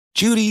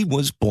Judy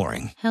was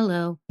boring.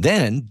 Hello.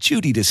 Then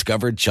Judy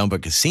discovered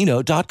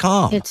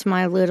ChumbaCasino.com. It's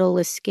my little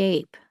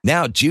escape.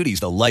 Now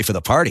Judy's the life of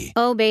the party.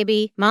 Oh,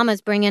 baby,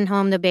 mama's bringing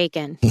home the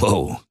bacon.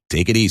 Whoa,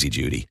 take it easy,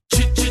 Judy.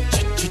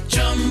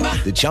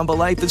 The Chumba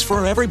life is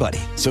for everybody.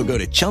 So go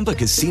to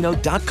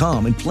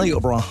ChumbaCasino.com and play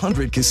over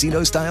 100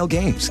 casino-style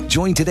games.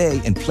 Join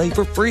today and play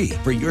for free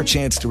for your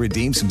chance to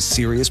redeem some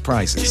serious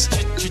prizes.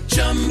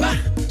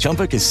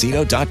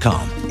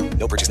 ChumbaCasino.com.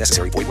 No purchase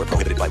necessary. Void where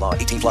prohibited by law.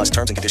 18 plus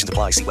terms and conditions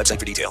apply. See website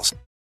for details.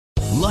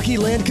 Lucky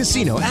Land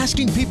Casino,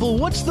 asking people,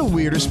 what's the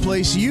weirdest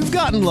place you've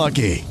gotten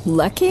lucky?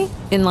 Lucky?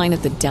 In line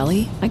at the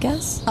deli, I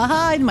guess?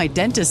 Aha, in my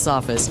dentist's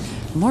office.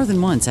 More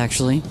than once,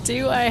 actually.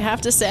 Do I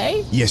have to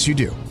say? Yes, you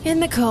do. In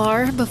the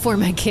car before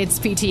my kids'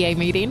 PTA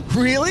meeting.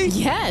 Really?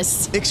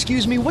 Yes.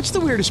 Excuse me, what's the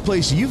weirdest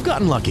place you've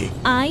gotten lucky?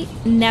 I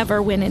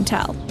never win and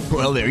tell.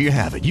 Well, there you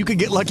have it. You can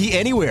get lucky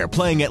anywhere,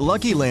 playing at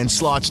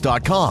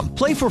LuckyLandSlots.com.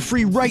 Play for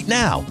free right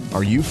now.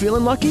 Are you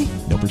feeling lucky?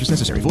 No purchase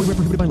necessary. Void where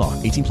prohibited by law.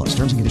 18 plus.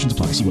 Terms and conditions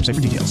apply. See website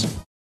for details.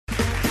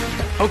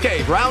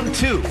 Okay, round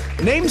two.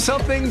 Name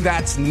something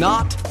that's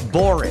not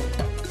boring.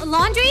 A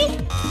laundry?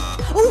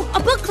 Ooh, a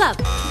book club.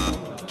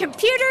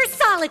 Computer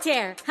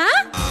solitaire,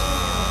 huh?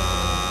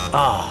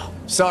 Ah,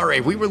 sorry,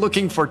 we were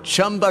looking for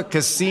Chumba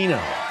Casino.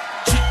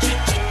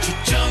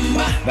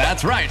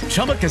 That's right,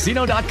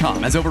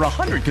 ChumbaCasino.com has over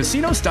 100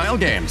 casino-style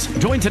games.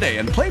 Join today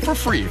and play for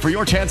free for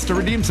your chance to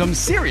redeem some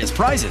serious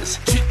prizes.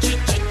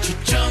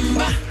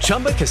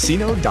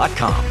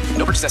 ChumbaCasino.com.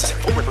 No purchase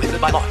necessary. Void where prohibited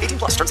by law. 18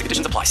 plus. Terms and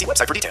conditions apply. See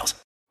website for details.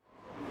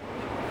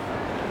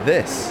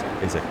 This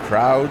is a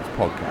Crowd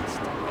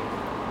podcast.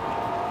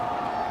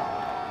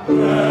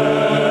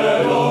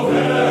 Bread of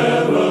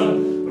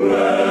heaven,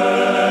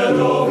 bread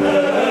of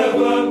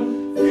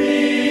heaven,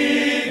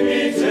 feed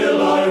me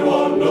till I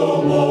want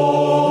no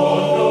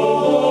more,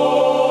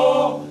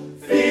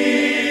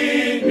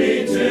 feed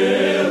me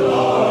till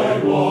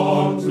I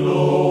want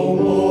no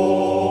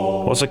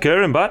more. What's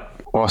occurring, Bat?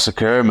 What's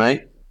occurring,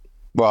 mate?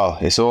 Well,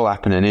 it's all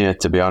happening here,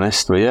 to be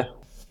honest with you.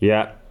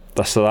 Yeah,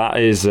 so that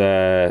is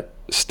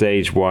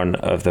stage one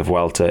of the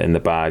Vuelta in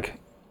the bag.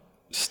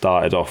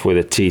 Started off with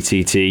a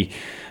TTT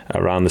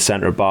around the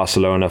centre of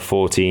Barcelona,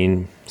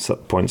 14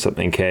 point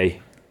something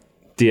K.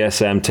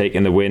 DSM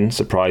taking the win,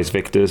 surprise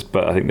victors,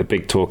 but I think the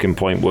big talking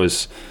point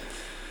was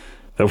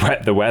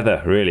the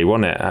weather, really,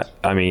 wasn't it?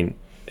 I mean,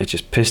 it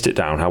just pissed it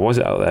down. How was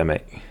it out there,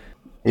 mate?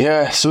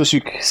 Yeah, so as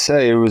you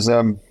say, it was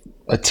a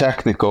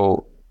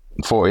technical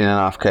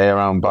 14.5K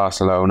around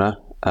Barcelona.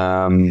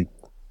 And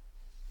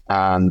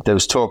there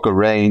was talk of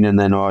rain, and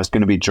then it's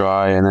going to be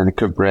dry, and then it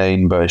could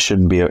rain, but it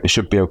should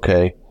be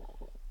okay.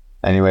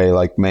 Anyway,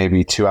 like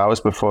maybe 2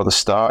 hours before the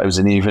start, it was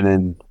an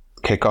evening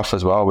kickoff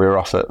as well. We were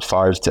off at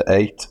 5 to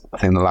 8. I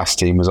think the last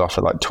team was off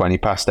at like 20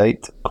 past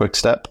 8, quick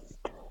step.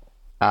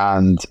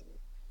 And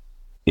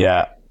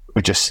yeah,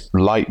 we're just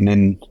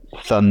lightning,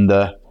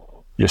 thunder,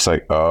 just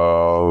like,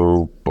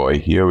 oh boy,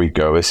 here we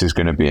go. This is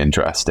going to be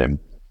interesting.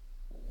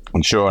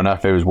 And sure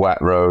enough, it was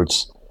wet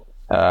roads.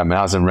 It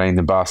hasn't rained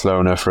in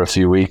Barcelona for a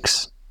few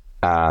weeks,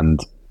 and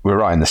we're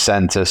right in the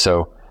centre,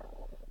 so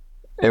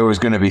it was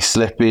going to be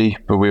slippy,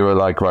 but we were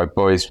like, right,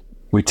 boys,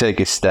 we take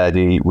it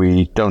steady.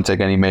 We don't take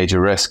any major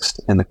risks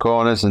in the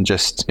corners and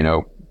just,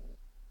 put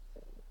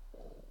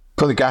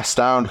the gas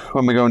down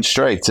when we're going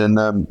straight. And,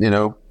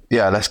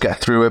 let's get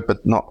through it,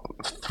 but not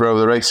throw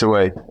the race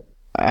away.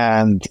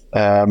 And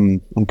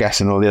I'm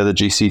guessing all the other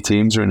GC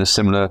teams are in a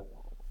similar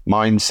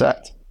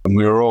mindset. And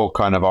we were all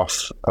kind of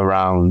off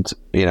around,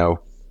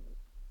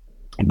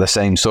 the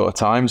same sort of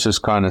times. So it's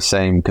kind of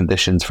same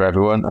conditions for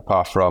everyone,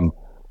 apart from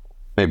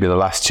maybe the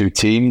last two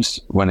teams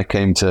when it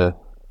came to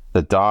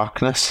the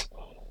darkness.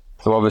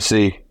 So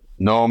obviously,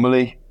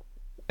 normally,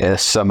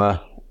 summer,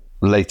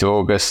 late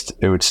August,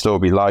 it would still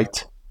be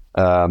light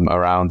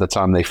around the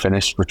time they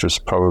finished, which was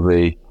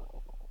probably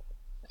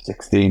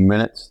 16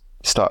 minutes,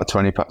 start at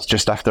 20 past,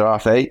 just after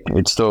 8:30.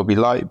 It'd still be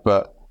light,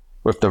 but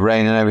with the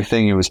rain and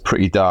everything, it was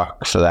pretty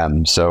dark for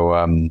them. So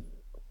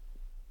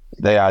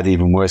they had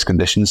even worse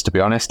conditions, to be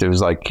honest. It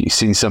was like, you've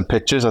seen some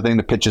pictures. I think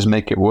the pictures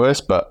make it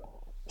worse, but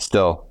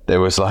still, it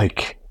was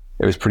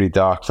pretty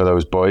dark for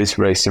those boys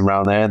racing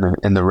around there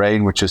in the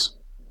rain, which is,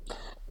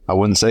 I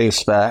wouldn't say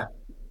is fair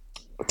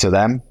to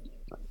them.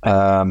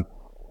 But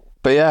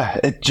yeah,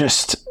 it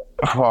just,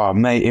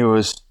 mate,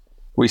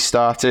 we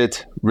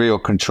started real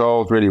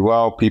controlled really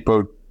well.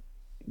 People,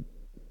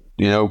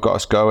 got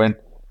us going.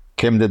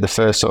 Kim did the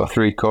first sort of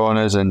 3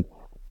 corners, and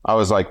I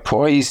was like,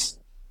 boy, he's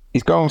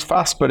going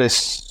fast, but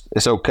it's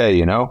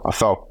okay, I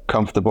felt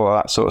comfortable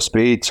at that sort of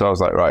speed, so I was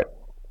like, right,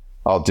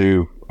 I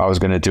was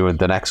going to do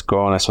the next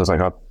corner, so I was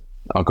like,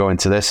 I'll go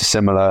into this, a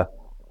similar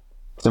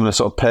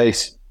sort of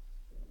pace.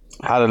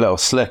 Had a little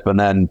slip, and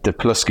then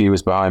Dupluski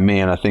was behind me,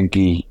 and I think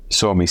he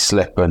saw me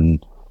slip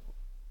and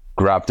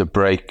grabbed a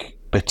brake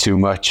a bit too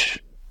much,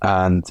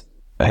 and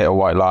I hit a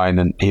white line,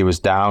 and he was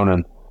down.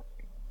 And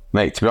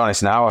mate, to be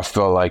honest, now I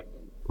feel like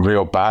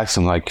real bad.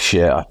 So I'm like,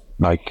 shit,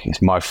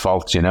 it's my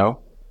fault,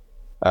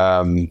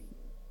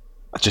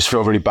 I just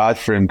feel really bad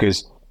for him,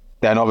 because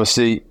then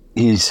obviously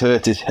he's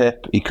hurt his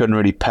hip. He couldn't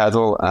really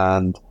pedal,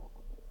 and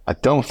I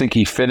don't think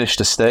he finished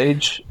the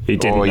stage. He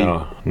didn't.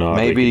 No.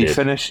 Maybe he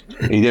finished.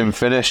 He didn't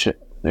finish.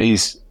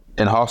 He's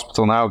in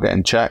hospital now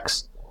getting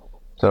checks.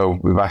 So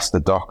we've asked the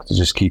doc to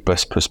just keep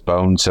us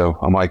postponed. So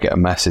I might get a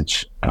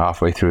message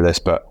halfway through this,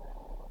 but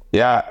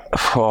yeah,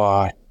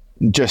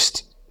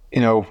 just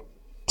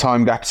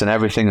time gaps and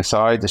everything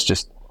aside, it's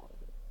just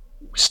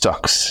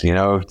sucks.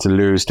 To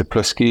lose to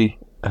Plusky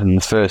in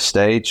the first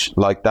stage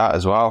like that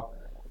as well.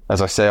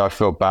 As I say, I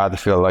feel bad. I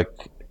feel like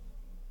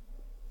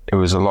it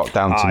was a lot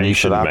down to me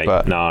for that. Mate.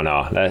 But no,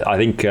 I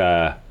think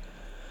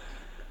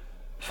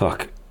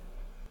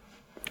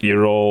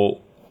you're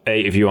all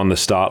 8 of you on the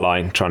start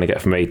line trying to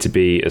get from A to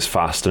B as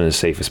fast and as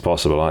safe as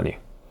possible, aren't you?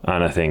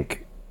 And I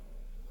think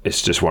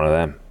it's just one of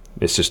them.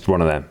 It's just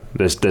one of them.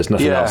 There's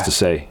nothing else to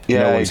say.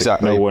 Yeah,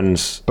 exactly. No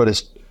one's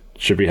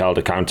should be held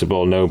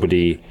accountable.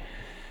 Nobody.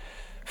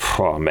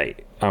 Oh,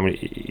 mate. I mean,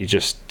 you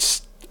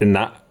just in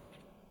that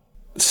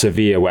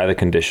severe weather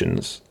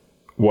conditions,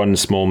 one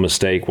small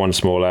mistake, one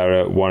small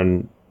error,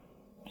 one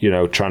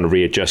trying to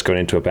readjust going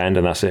into a bend,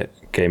 and that's it.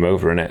 Game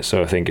over in it.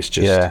 So I think it's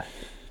just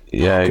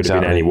could have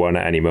been anyone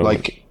at any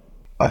moment.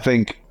 I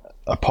think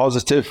a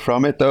positive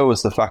from it though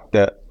was the fact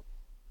that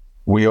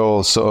we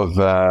all sort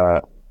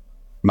of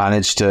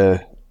managed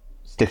to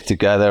stick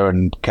together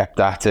and kept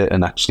at it,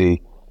 and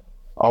actually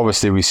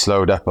obviously we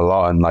slowed up a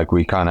lot, and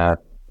we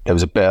there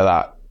was a bit of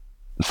that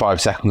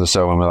 5 seconds or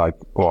so when we're like,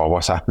 whoa,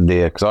 what's happened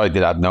here? Because I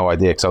had no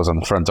idea, because I was on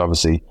the front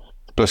obviously.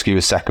 Plusky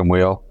was second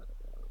wheel,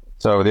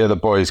 so the other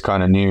boys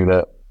kind of knew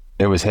that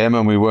it was him,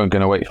 and we weren't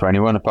going to wait for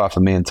anyone apart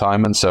from me and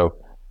Timon. So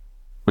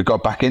we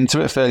got back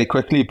into it fairly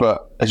quickly,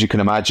 but as you can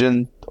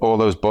imagine, all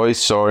those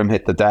boys saw him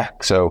hit the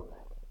deck. So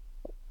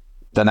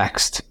the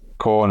next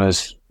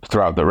corners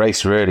throughout the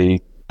race,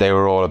 really, they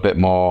were all a bit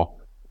more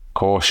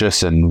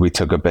cautious, and we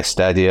took a bit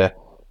steadier.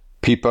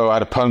 Pipo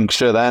had a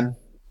puncture then,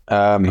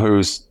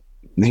 who's,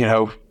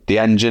 the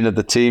engine of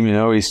the team.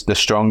 He's the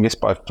strongest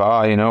by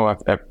far.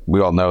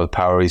 We all know the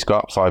power he's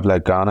got,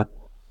 5-leg Ghana.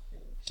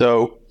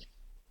 So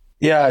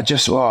yeah,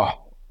 just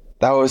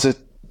that was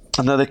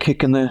another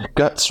kick in the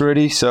guts,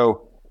 really.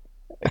 So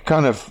it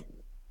kind of,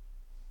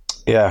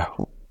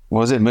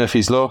 was it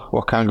Murphy's Law?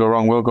 What can go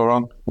wrong will go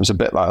wrong. It was a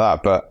bit like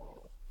that, but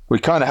we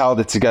kind of held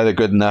it together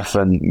good enough,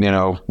 and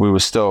we were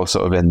still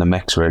sort of in the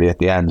mix really at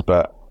the end.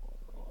 But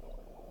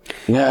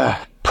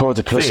yeah, poor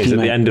Duplisky. At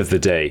the end of the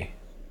day,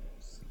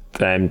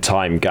 them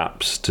time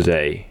gaps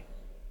today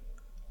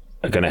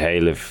are going to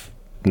hail of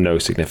no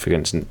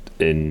significance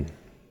in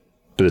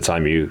by the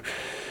time you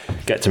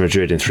get to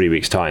Madrid in 3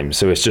 weeks' time.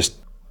 So it's just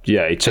he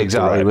took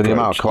the right with approach. The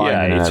amount of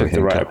climbing, he took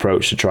the right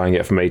approach to try and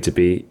get from A to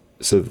B.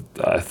 So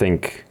I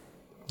think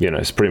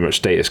it's pretty much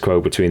status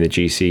quo between the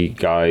GC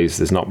guys.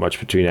 There's not much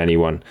between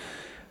anyone.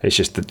 It's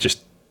just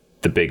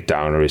the big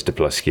downer is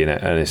Duplisky in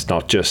it, and it's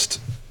not just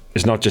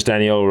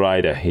any old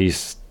rider.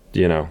 He's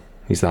the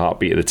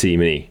heartbeat of the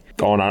team, and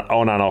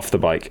on and off the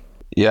bike.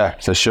 Yeah,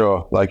 for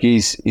sure.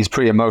 He's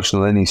pretty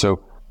emotional, isn't he?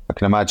 So I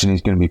can imagine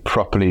he's going to be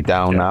properly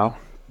down now.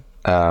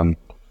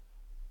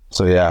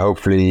 So yeah,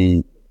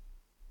 hopefully,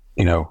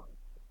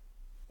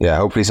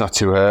 hopefully he's not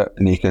too hurt,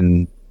 and he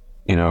can,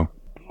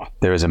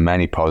 there isn't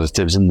many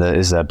positives in there,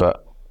 is there?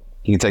 But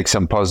he can take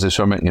some positives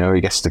from it.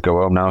 He gets to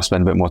go home now,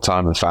 spend a bit more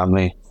time with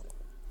family.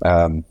 He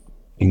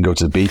can go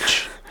to the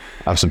beach,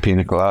 have some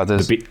pina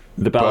coladas.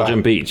 The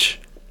Belgian beach.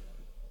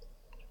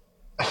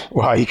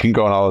 Well, you can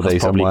go on holiday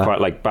probably somewhere. Quite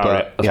like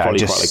Barry. That's probably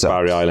quite like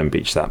Barry Island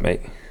Beach, that,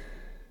 mate.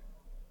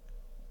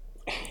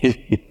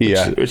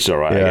 Yeah, which is all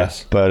right, I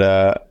guess.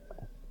 But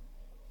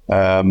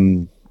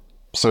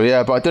so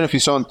yeah, but I don't know if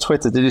you saw on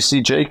Twitter. Did you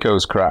see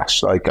Jayco's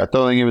crash? I don't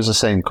think it was the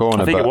same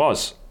corner. I think it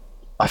was.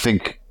 I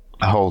think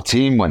the whole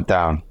team went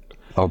down,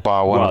 or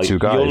bar one or two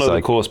guys. You'll know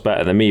the course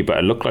better than me, but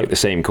it looked like the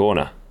same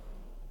corner.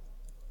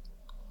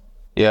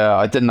 Yeah,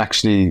 I didn't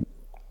actually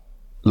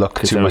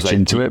look too much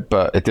into it,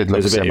 but it did look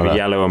similar. There's a bit of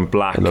yellow and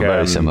black. It looked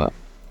very similar.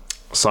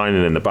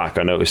 Signing in the back,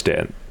 I noticed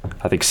it.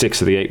 I think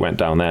 6 of the 8 went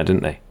down there,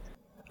 didn't they?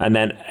 And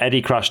then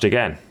Eddie crashed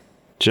again.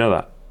 Do you know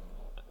that?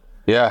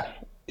 Yeah.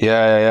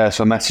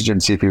 So I messaged him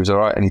to see if he was all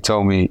right, and he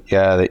told me,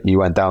 that he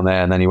went down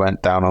there, and then he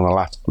went down on the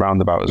last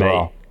roundabout as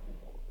well.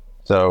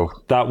 So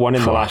that one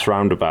in the last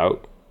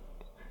roundabout,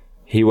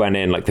 he went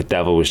in like the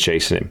devil was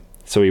chasing him.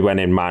 So he went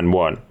in man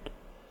one.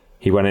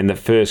 He went in the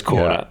first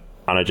corner,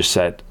 and I just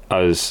said, I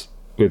was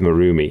with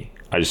Marumi,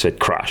 I just said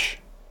crash,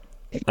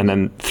 and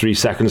then 3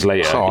 seconds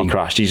later he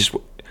crashed. I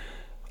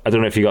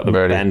don't know if he got the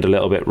bend a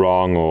little bit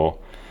wrong, or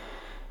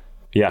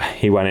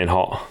he went in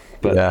hot,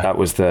 but that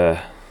was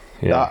that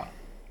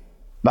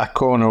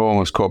corner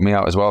almost caught me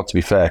out as well, to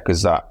be fair,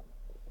 because it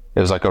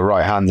was like a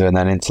right-hander and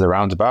then into the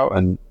roundabout,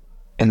 and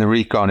in the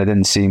recon it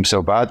didn't seem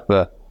so bad,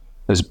 but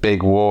there's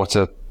big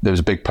water, there was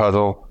a big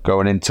puddle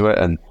going into it,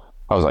 and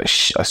I was like,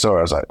 I saw it,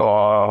 I was like,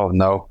 oh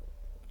no.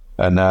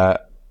 And I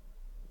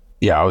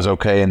was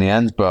okay in the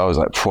end, but I was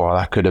like,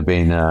 that could have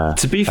been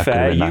to be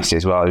fair, nasty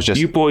as well. It was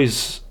just, you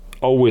boys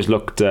always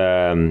looked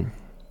you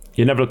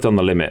never looked on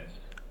the limit,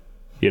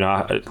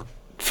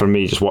 for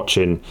me, just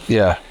watching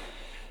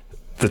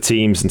the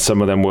teams, and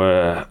some of them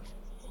were,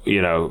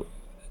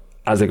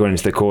 as they're going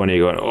into the corner,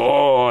 you're going,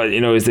 oh,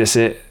 is this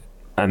it?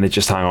 And they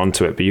just hang on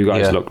to it. But you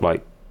guys looked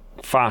like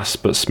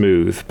fast but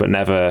smooth, but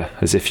never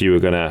as if you were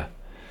going to,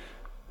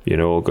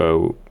 all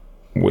go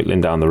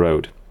whittling down the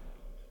road.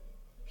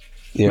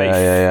 Yeah.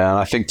 And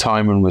I think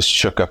Timon was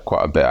shook up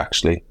quite a bit,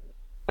 actually,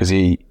 because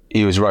he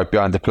was right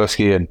behind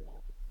Dupluski, and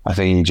I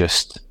think he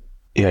just,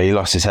 he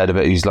lost his head a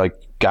bit. He's like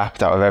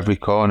gapped out of every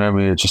corner, and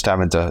we were just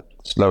having to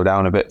slow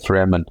down a bit for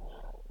him. And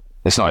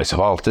it's not his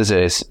fault, is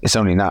it? It's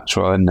only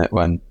natural, isn't it?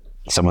 When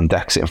someone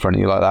decks it in front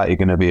of you like that, you're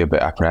going to be a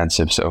bit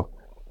apprehensive. So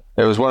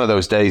it was one of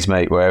those days,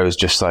 mate, where it was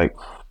just like,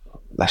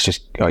 let's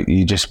just, like,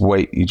 you just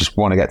wait, you just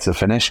want to get to the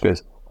finish.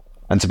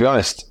 And to be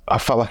honest, I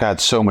felt like I had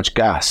so much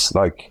gas.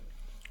 Like,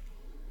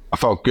 I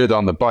felt good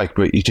on the bike,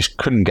 but you just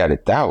couldn't get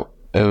it out.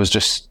 It was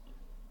just,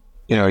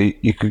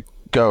 you could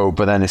go,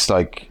 but then it's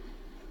like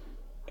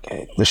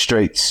the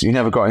straights, you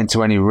never got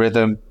into any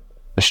rhythm.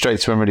 The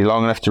straights weren't really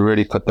long enough to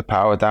really put the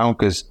power down,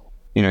 because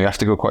you have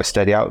to go quite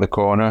steady out of the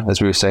corner,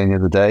 as we were saying the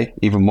other day,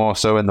 even more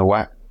so in the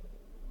wet.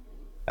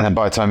 And then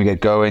by the time you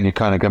get going, you're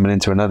kind of coming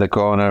into another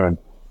corner, and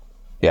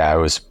it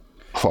was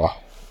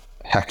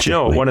hectic. Do you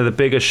know what? One of the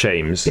biggest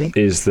shames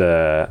is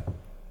that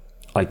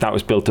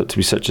was built up to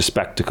be such a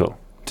spectacle,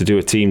 to do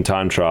a team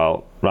time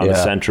trial around the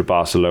centre of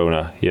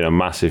Barcelona,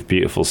 massive,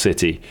 beautiful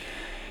city,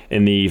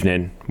 in the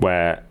evening,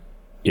 where,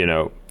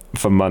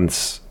 for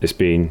months it's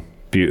been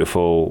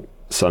beautiful,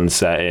 sun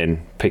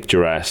setting,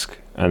 picturesque,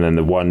 and then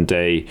the one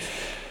day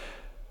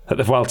that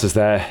the Vuelta's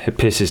there, it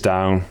pisses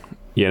down.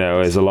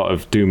 There's a lot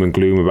of doom and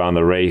gloom around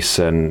the race,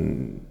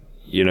 and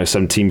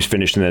some teams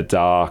finished in the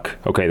dark.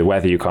 Okay, the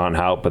weather you can't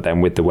help, but then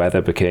with the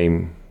weather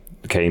became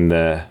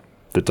the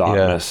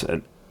darkness,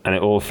 and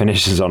it all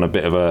finishes on a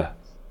bit of a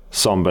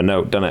somber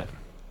note, doesn't it?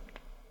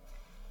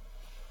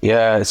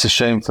 Yeah, it's a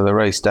shame for the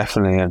race,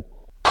 definitely. And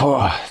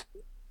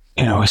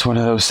it's one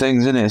of those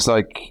things, isn't it? It's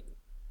like,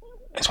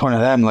 it's one of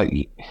them,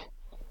 like,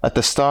 at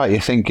the start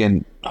you're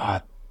thinking,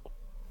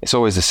 it's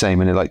always the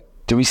same, and like,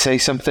 do we say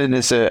something?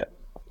 Is it,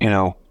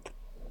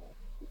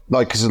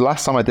 like, because the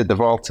last time I did the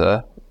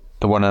Vuelta,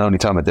 the one and only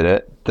time I did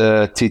it,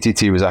 the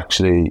TTT was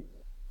actually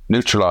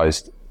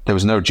neutralized. There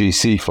was no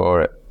GC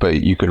for it,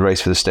 but you could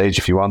race for the stage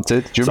if you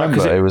wanted. Do you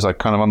remember? It was like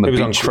kind of on the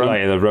beach front.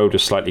 The road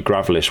was slightly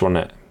gravelish, wasn't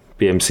it?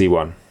 BMC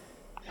one.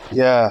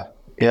 Yeah.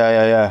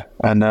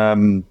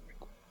 And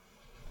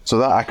so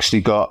that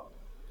actually got,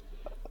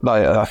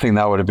 like, I think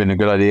that would have been a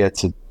good idea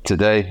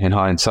today in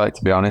hindsight,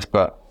 to be honest.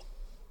 But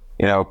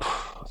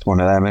it's one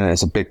of them, and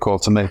it's a big call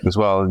to make as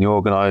well. And the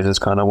organisers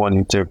kind of want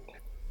you to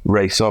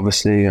race,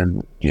 obviously,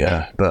 and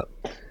but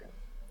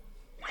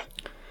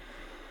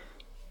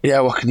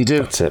what can you do?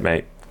 That's it,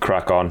 mate.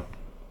 Crack on.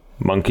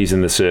 Monkeys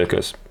in the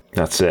circus.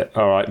 That's it.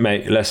 All right,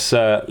 mate. Let's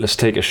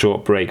take a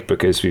short break,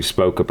 because we've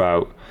spoke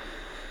about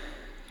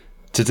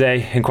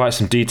today in quite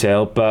some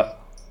detail, but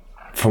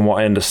from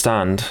what I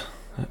understand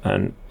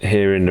and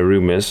hearing the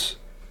rumours,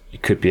 you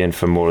could be in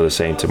for more of the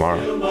same tomorrow.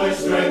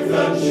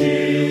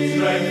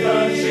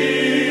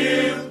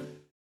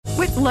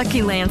 With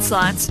Lucky Land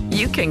Slots,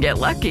 you can get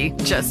lucky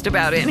just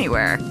about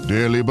anywhere.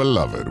 Dearly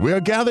beloved, we are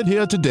gathered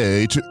here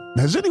today to...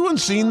 Has anyone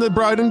seen the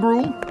bride and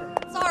groom?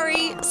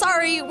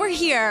 Sorry, we're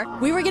here.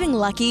 We were getting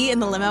lucky in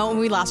the limo and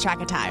we lost track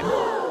of time.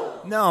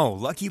 No,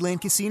 Lucky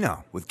Land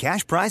Casino, with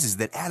cash prizes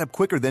that add up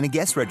quicker than a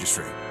guest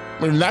registry.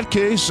 In that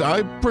case,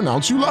 I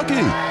pronounce you lucky.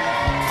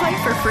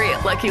 Play for free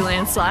at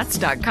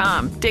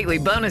LuckyLandSlots.com. Daily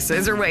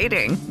bonuses are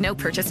waiting. No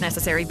purchase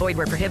necessary. Void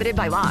where prohibited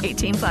by law.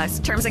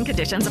 18+. Terms and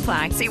conditions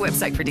apply. See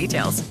website for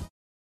details.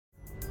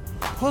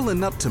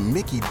 Pulling up to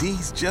Mickey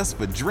D's just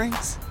for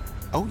drinks?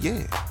 Oh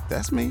yeah,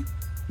 that's me.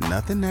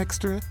 Nothing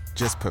extra,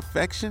 just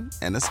perfection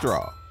and a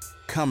straw.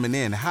 Coming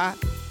in hot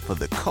for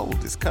the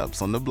coldest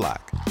cups on the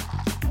block.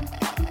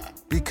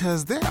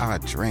 Because there are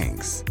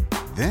drinks.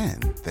 Then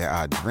there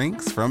are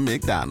drinks from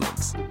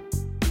McDonald's.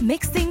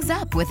 Mix things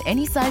up with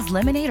any size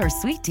lemonade or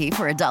sweet tea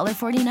for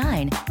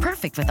 $1.49.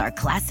 Perfect with our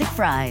classic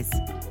fries.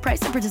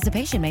 Price and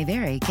participation may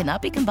vary.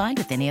 Cannot be combined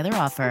with any other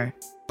offer.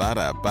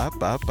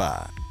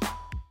 Ba-da-ba-ba-ba.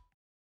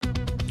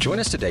 Join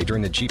us today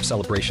during the Jeep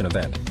Celebration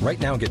event. Right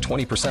now, get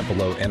 20%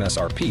 below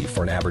MSRP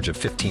for an average of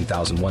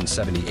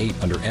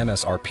 $15,178 under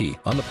MSRP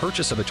on the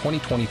purchase of a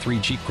 2023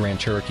 Jeep Grand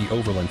Cherokee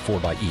Overland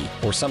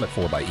 4xE or Summit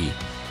 4xE.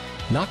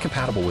 Not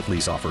compatible with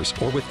lease offers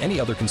or with any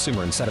other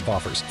consumer incentive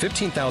offers.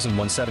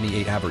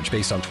 $15,178 average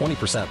based on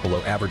 20%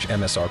 below average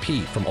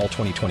MSRP from all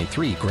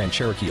 2023 Grand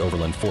Cherokee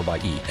Overland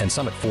 4xE and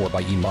Summit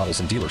 4xE models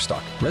in dealer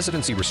stock.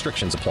 Residency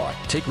restrictions apply.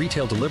 Take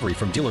retail delivery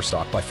from dealer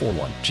stock by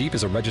 4/1. Jeep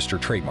is a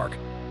registered trademark.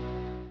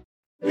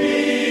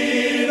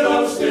 Be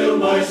thou still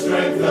my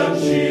strength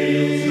and shield.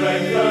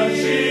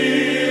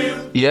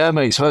 Yeah,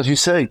 mate. So as you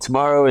say,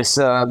 tomorrow is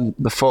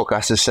the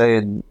forecast is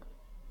saying,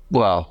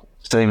 well,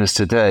 same as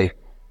today,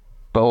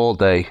 but all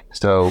day.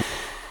 So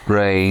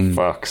rain.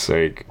 Fuck's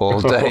sake. All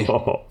day.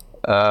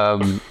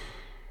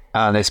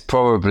 And it's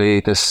probably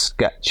the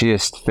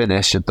sketchiest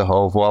finish of the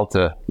whole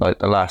Vuelta. Like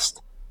the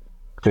last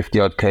 50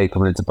 odd K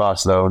coming into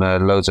Barcelona,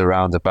 loads of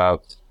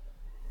roundabouts,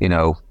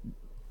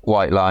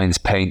 white lines,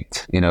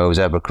 paint,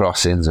 zebra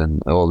crossings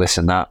and all this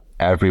and that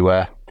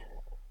everywhere.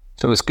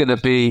 So it's going to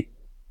be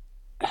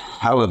a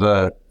hell of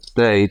a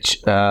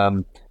stage.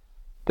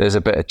 There's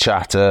a bit of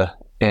chatter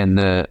in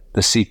the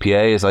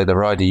CPA, is like the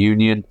rider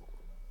union.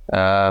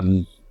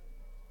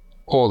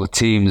 All the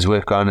teams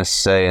were kind of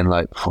saying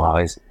like,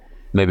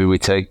 maybe we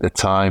take the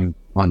time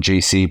on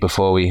GC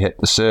before we hit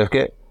the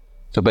circuit.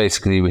 So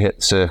basically we hit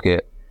the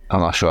circuit, I'm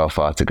not sure how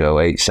far to go,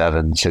 8,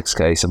 7,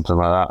 6K, something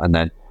like that. And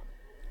then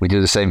we do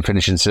the same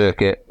finishing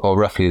circuit, or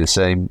roughly the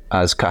same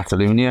as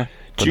Catalonia.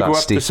 Do you go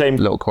up the same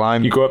little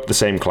climb? You go up the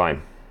same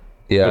climb.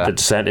 Yeah. But the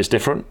descent is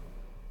different?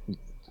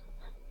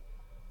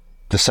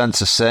 Descent's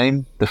the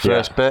same, the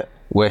first bit,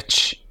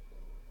 which,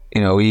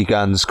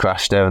 Egan's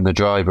crashed there in the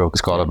dry, broke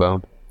his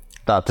collarbone.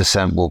 That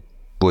descent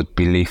would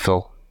be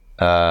lethal.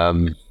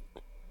 So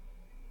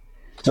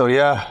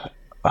yeah,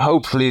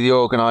 hopefully the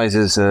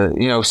organisers,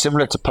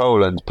 similar to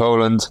Poland.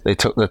 Poland, they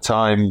took the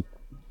time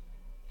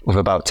with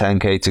about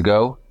 10k to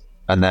go,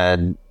 and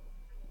then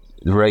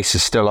the race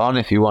is still on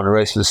if you want to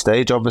race for the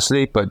stage,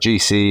 obviously, but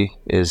GC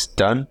is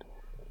done.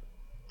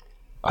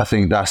 I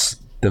think that's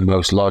the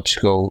most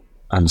logical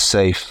and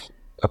safe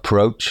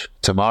approach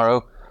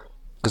tomorrow,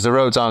 because the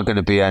roads aren't going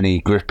to be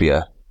any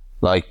grippier.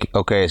 Like,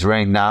 okay, it's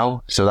rain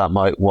now, so that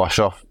might wash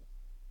off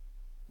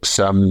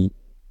some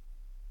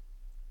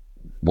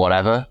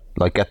whatever,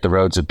 like get the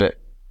roads a bit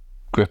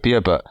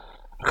grippier, but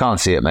I can't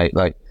see it, mate.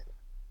 Like,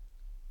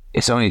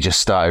 it's only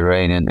just started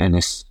raining and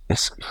it's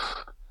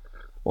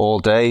all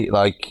day.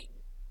 Like,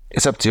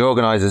 it's up to the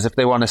organisers. If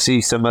they want to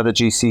see some other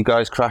GC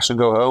guys crash and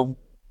go home,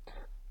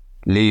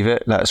 leave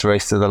it, let us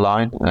race to the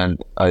line, and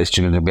it's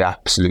going to be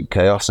absolute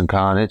chaos and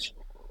carnage.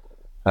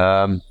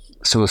 So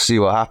we'll see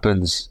what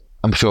happens.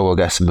 I'm sure we'll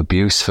get some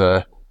abuse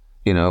for,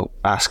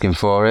 asking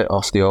for it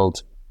off the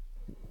old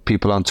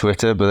people on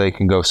Twitter, but they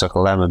can go suck a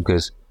lemon,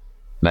 because,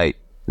 mate,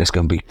 there's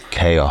going to be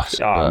chaos.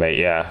 Mate,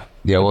 yeah.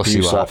 Yeah, we'll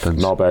abuse see what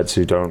happens. Knobheads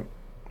who don't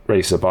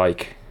race a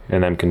bike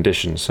in them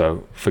conditions,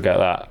 so forget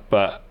that.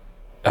 But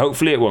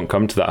hopefully it won't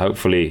come to that.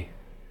 Hopefully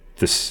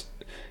this,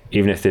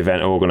 even if the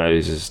event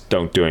organisers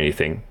don't do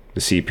anything, the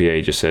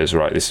CPA just says,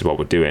 right, this is what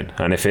we're doing.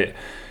 And if it,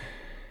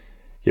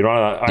 I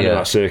know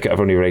that circuit,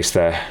 I've only raced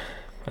there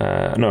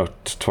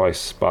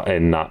twice, but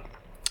in that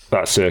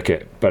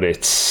circuit, but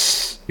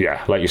it's,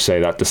 like you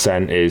say, that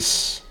descent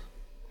is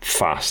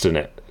fast, isn't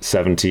it?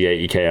 70,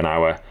 80k an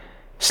hour,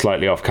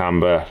 slightly off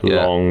camber,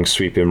 long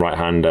sweeping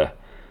right-hander.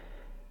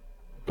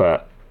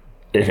 But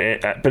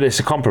it's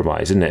a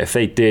compromise, isn't it? If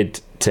they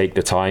did take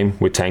the time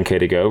with 10k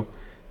to go,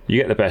 you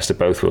get the best of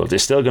both worlds.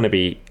 It's still going to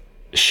be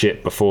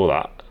shit before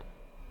that.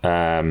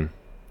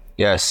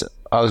 Yes,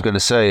 I was going to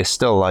say, it's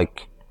still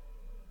like,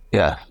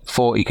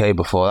 40k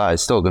before that.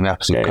 It's still going to be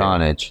absolute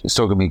carnage. It's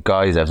still going to be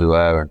guys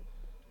everywhere.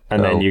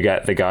 And then you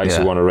get the guys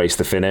who want to race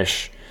the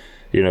finish.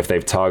 If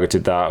they've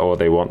targeted that or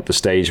they want the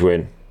stage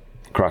win,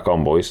 crack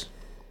on, boys.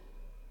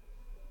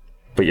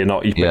 But you're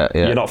not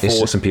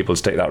forcing people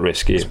to take that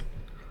risk, are you?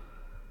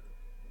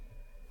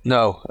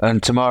 No,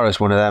 and tomorrow's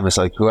one of them. It's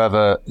like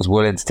whoever is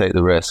willing to take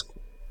the risk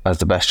has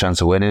the best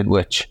chance of winning,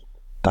 which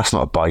that's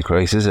not a bike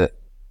race, is it?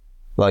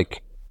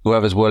 Like,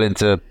 whoever's willing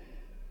to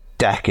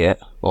deck it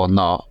or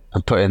not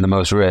and put in the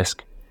most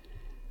risk,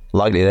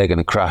 likely they're going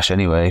to crash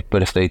anyway,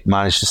 but if they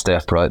manage to stay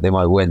upright, they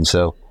might win.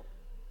 So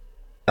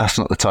that's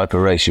not the type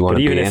of race you want to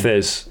be in.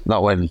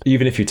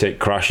 Even if you take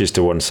crashes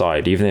to one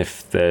side, even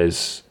if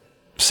there's,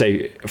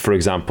 say, for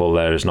example,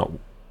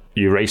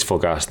 you race full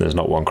gas and there's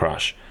not one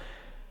crash,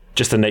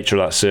 just the nature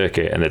of that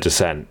circuit and the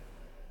descent,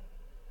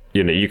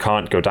 you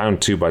can't go down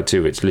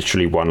 2x2. It's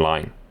literally one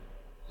line.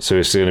 So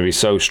it's going to be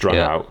so strung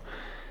out.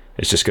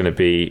 It's just going to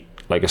be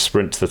like a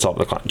sprint to the top of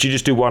the climb. Do you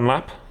just do one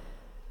lap?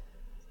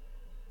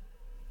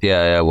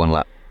 Yeah, one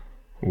lap.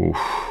 Oof.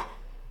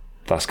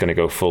 That's going to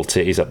go full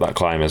titties up that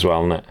climb as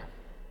well, isn't it?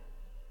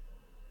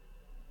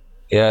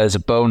 Yeah, there's a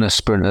bonus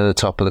sprint at the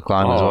top of the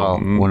climb as well.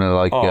 One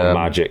of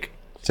magic.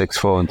 6,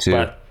 4 and 2.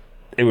 But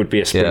it would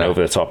be a sprint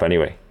over the top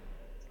anyway.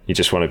 You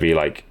just want to be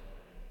like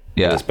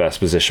in his best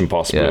position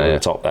possible over the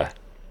top there.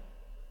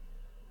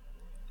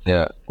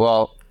 Yeah.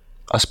 Well,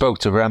 I spoke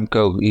to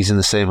Remco. He's in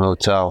the same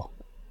hotel,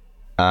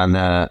 and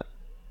they're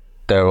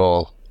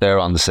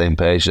on the same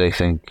page. They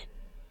think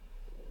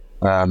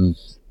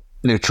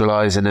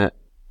neutralizing it,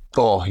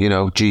 or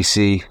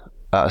GC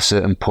at a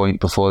certain point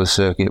before the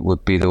circuit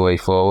would be the way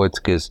forward,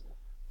 because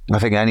I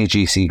think any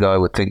GC guy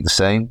would think the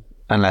same,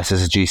 unless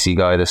it's a GC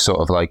guy that's sort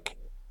of like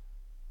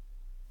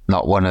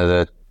not one of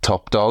the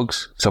top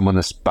dogs. Someone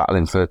that's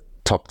battling for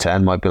top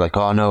 10 might be like,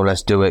 oh no,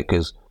 let's do it,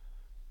 because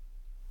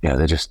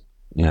they're just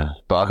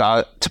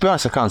but to be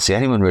honest, I can't see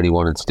anyone really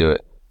wanting to do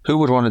it. Who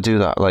would want to do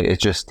that? Like,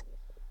 it's just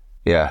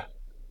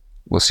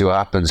we'll see what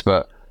happens.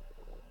 But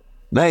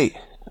mate,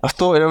 I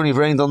thought it only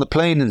rained on the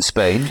plane in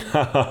Spain.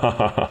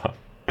 You're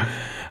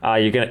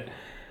gonna,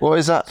 what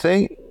is that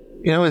thing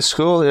in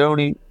school? It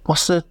only,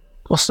 what's the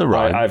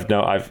rhyme?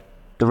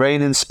 The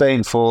rain in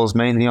Spain falls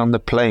mainly on the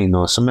plane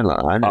or something like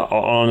that.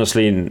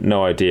 Honestly,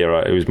 no idea.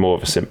 It was more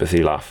of a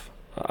sympathy laugh.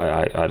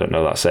 I don't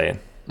know that saying.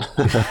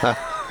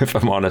 if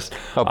I'm honest.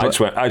 I just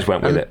went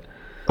with it.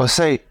 Well,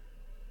 saying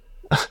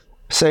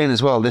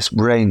as well, this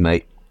rain,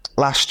 mate.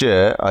 Last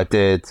year, I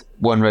did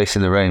one race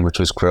in the rain, which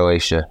was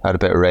Croatia. Had a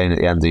bit of rain at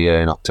the end of the year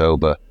in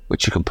October,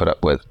 which you can put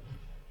up with.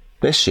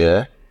 This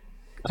year,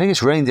 I think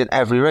it's rained in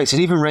every race. It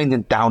even rained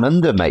in Down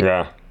Under, mate.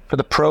 Yeah. For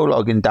the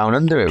prologue in Down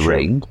Under, it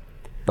rained.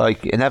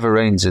 Like, it never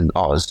rains in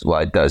Oz. Well,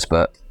 it does,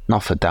 but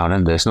not for Down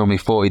Under. It's normally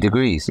 40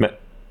 degrees.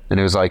 And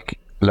it was like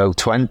low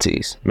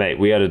 20s. Mate,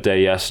 we had a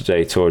day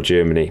yesterday, Tour of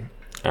Germany.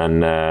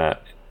 And I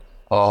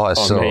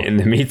saw. Mate, in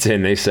the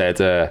meeting, they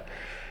said...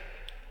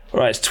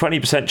 Right, it's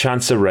 20%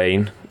 chance of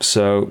rain,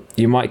 so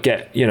you might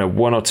get, 1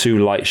 or 2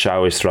 light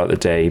showers throughout the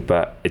day,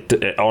 but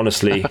it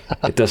honestly,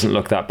 it doesn't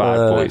look that bad,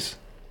 boys.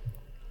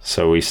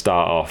 So we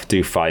start off,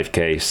 do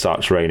 5K,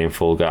 starts raining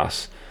full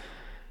gas.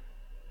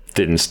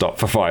 Didn't stop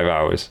for 5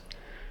 hours.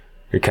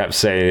 We kept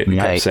saying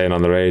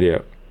on the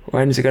radio,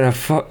 when's it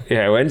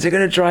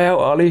gonna dry out,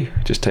 Ollie?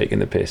 Just taking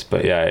the piss,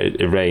 but yeah,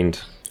 it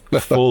rained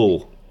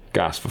full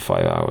gas for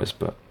 5 hours,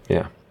 but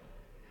yeah.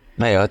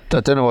 Mate, I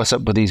don't know what's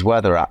up with these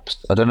weather apps.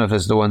 I don't know if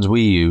it's the ones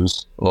we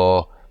use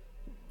or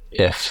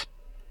if,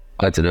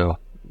 I don't know,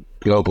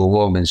 global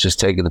warming's just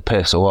taking the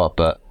piss or what,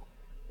 but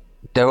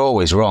they're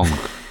always wrong.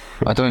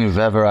 I don't think we've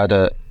ever had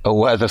a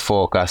weather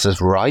forecast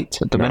that's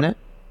right at the minute.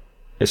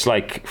 It's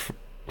like,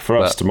 for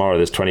us tomorrow,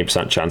 there's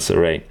 20% chance of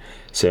rain.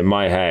 So in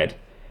my head,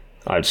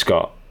 I've just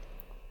got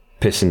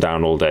pissing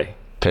down all day.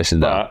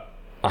 But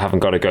I haven't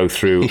got to go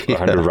through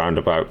 100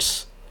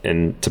 roundabouts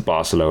into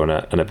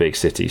Barcelona and a big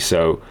city.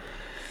 So...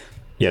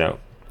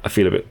 I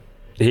feel a bit...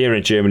 Here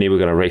in Germany, we're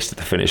going to race to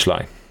the finish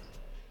line.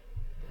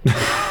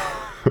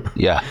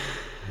 Yeah.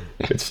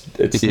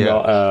 It's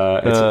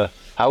not...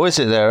 how is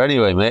it there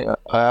anyway, mate?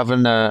 I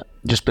haven't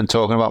just been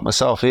talking about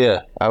myself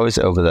here. How is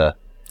it over there?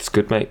 It's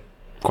good, mate.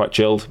 Quite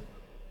chilled.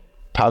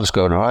 Pav's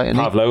going all right, isn't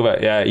he? Pavlova,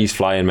 yeah, he's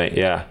flying, mate,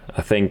 yeah.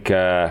 I think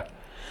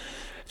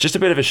just a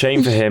bit of a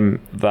shame for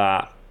him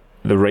that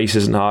the race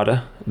isn't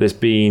harder. There's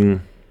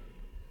been...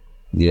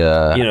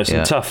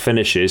 some tough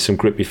finishes, some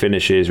grippy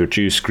finishes,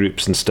 reduced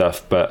groups and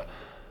stuff, but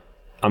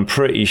I'm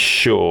pretty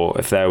sure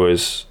if there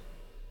was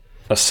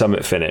a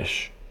summit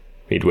finish,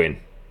 he'd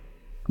win.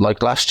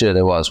 Like last year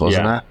there was,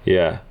 wasn't there?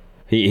 Yeah.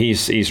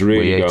 He's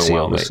really going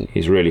well, mate.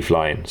 He's really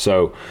flying.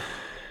 So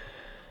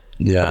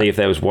I think if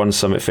there was one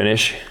summit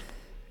finish,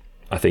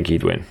 I think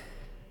he'd win.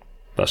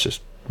 That's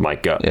just my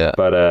gut. Yeah.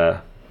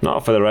 But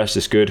not for the rest,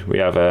 it's good. We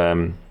have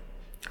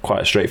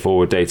quite a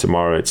straightforward day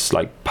tomorrow. It's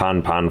like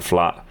pan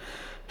flat.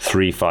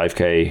 3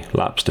 5K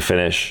laps to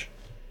finish,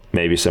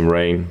 maybe some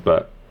rain,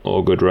 but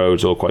all good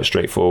roads, all quite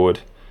straightforward.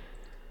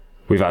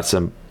 We've had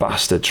some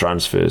bastard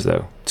transfers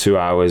though, 2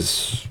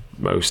 hours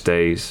most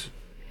days.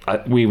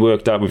 We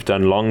worked out we've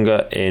done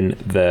longer in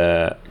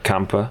the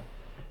camper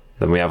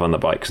than we have on the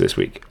bikes this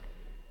week.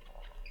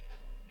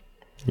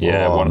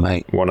 Yeah,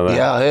 one of them.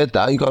 Yeah, I heard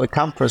that. You got a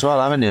camper as well,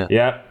 haven't you?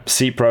 Yeah,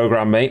 C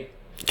program, mate.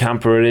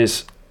 Camper it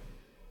is.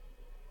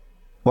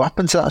 What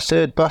happened to that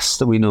third bus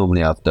that we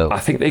normally have, though? I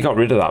think they got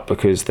rid of that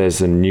because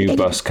there's a new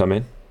bus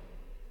coming.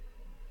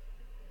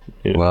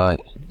 Yeah. Right.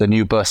 The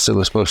new bus that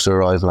was supposed to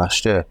arrive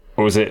last year.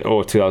 Or was it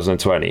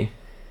 2020?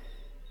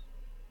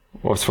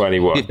 Or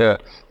 21? Yeah.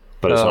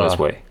 But it's on its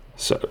way.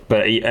 So,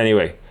 but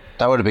anyway.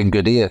 That would have been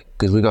good here,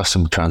 because we got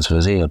some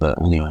transfers here,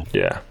 but anyway.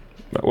 Yeah.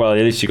 Well, at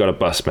least you got a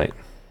bus, mate.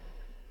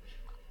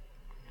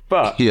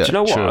 But, do you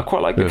know what? I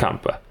quite like the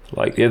camper.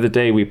 Like, the other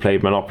day we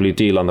played Monopoly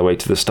Deal on the way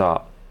to the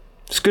start.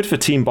 It's good for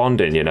team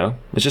bonding, There's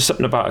just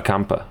something about a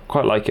camper.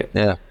 Quite like it.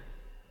 Yeah.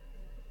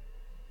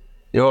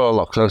 You're all a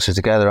lot closer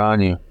together,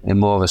 aren't you? In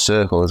more of a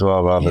circle as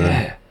well, rather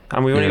than...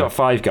 And we only got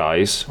 5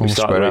 guys. We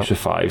started the race with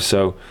 5.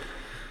 So,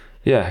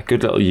 yeah,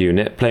 good little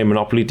unit. Play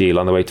Monopoly Deal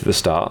on the way to the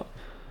start.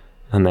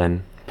 And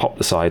then pop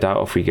the side out,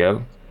 off we go.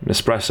 An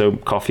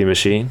espresso coffee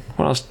machine.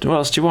 What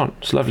else do you want?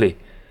 It's lovely.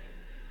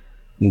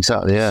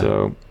 Exactly, yeah.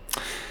 So,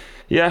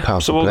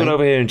 so all good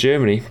over here in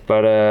Germany.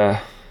 But,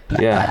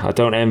 I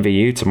don't envy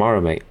you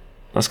tomorrow, mate.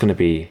 That's going to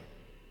be...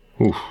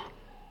 Oof.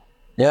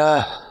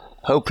 Yeah,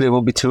 hopefully it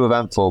won't be too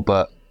eventful,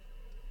 but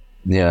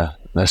yeah,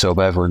 let's hope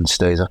everyone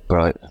stays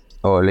upright.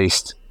 Or at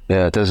least,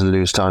 doesn't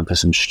lose time for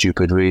some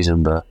stupid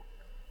reason, but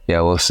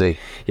yeah, we'll see.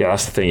 Yeah,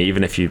 that's the thing.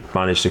 Even if you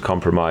manage to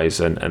compromise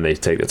and they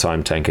take the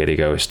time 10k to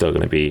go, it's still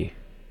going to be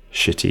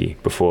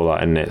shitty before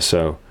that, isn't it?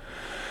 So...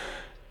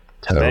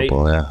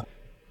 Terrible, yeah.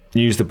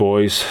 Use the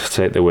boys,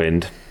 take the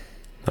wind.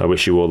 I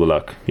wish you all the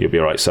luck. You'll be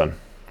alright, son.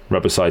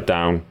 Rubber side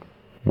down.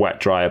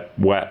 Wet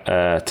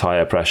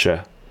tyre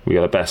pressure. We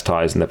got the best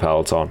tyres in the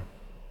peloton.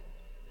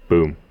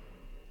 Boom.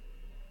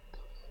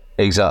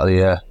 Exactly,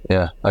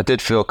 yeah. I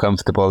did feel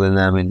comfortable in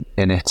them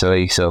in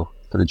Italy, so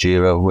for the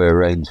Giro, we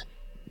arranged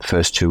the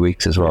first 2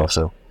 weeks as well,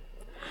 so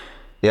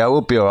yeah,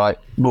 we'll be alright.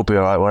 We'll be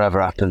alright,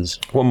 whatever happens.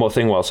 One more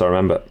thing whilst I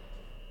remember.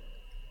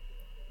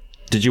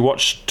 Did you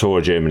watch Tour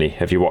of Germany?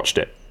 Have you watched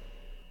it?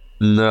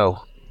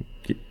 No.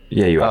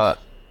 Yeah, you have.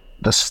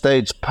 The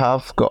stage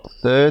Pav got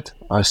third.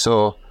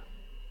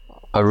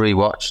 I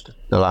rewatched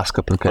the last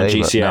couple of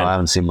K, but no, I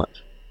haven't seen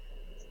much.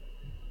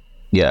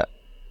 Yeah.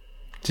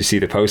 Did you see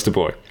the poster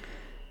boy?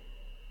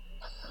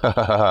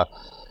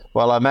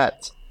 Well, I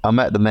met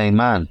the main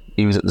man.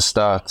 He was at the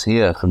start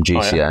here from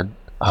GCN.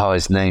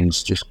 His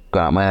name's just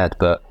gone out of my head,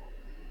 but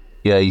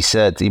yeah,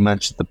 he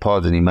mentioned the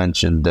pod, and he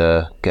mentioned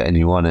getting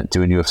you on it,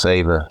 doing you a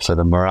favour for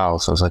the morale.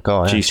 So I was like,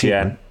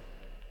 GCN,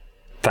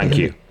 thank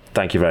you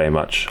very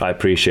much. I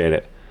appreciate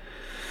it.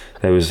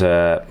 There was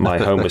my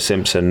Homer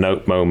Simpson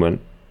note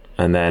moment,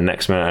 and then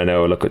next minute I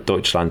know I look at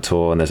Deutschland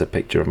Tour and there's a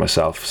picture of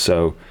myself.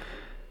 So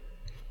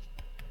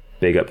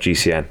big up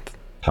GCN.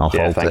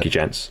 Thank you,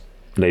 gents,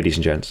 ladies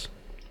and gents.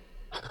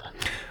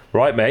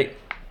 Right, mate.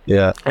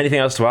 Yeah. Anything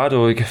else to add,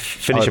 or we can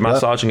finish your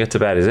massage and get to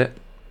bed? Is it?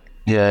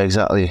 Yeah,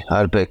 exactly. I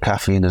had a bit of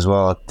caffeine as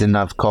well. I didn't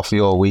have coffee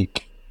all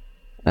week,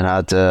 and I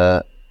had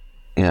a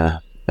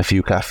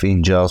few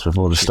caffeine gels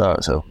before the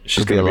start. So it's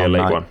just going to be a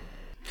late one.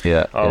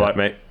 Yeah. All right,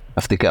 mate.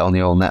 I have to get on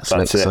the old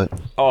Netflix. That's it.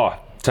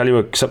 Tell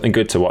you something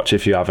good to watch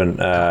if you haven't.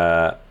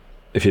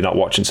 If you're not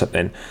watching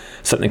something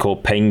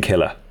called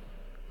Painkiller.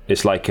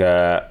 It's like.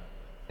 Have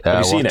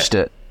you seen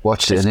it?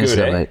 Watched it. It's in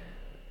good, mate.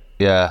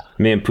 Yeah.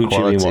 Me and Poochie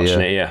have been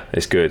watching it. Yeah,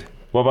 it's good.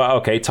 What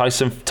about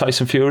Tyson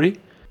Fury?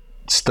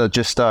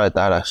 Just started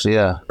that actually.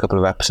 Yeah, a couple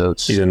of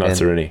episodes. He's a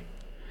nutter, isn't he?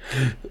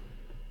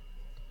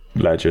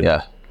 Legend.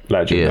 Yeah,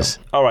 legend. He is.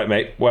 All right,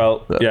 mate.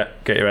 Well,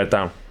 get your head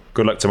down.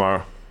 Good luck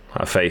tomorrow.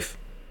 Have faith.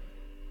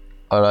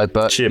 All right,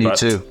 but cheers, you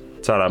too.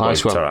 Ta-ra,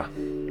 nice boys.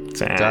 one.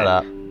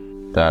 Ta-ra.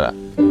 Ta-ra.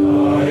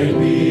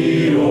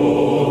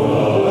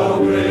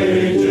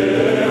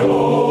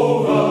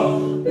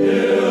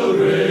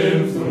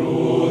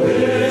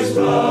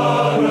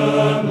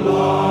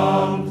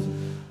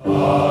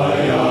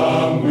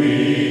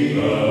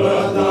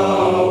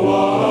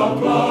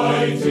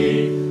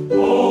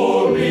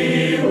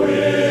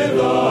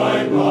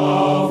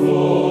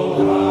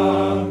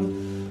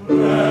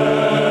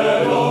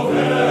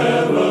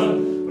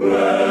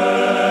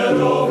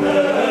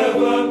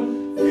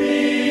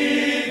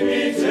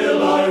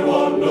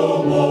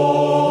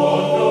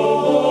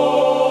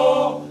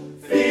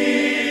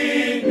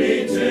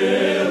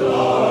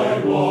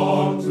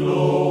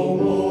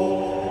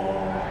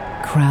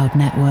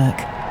 Network,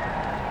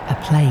 a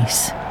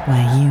place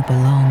where you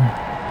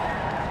belong.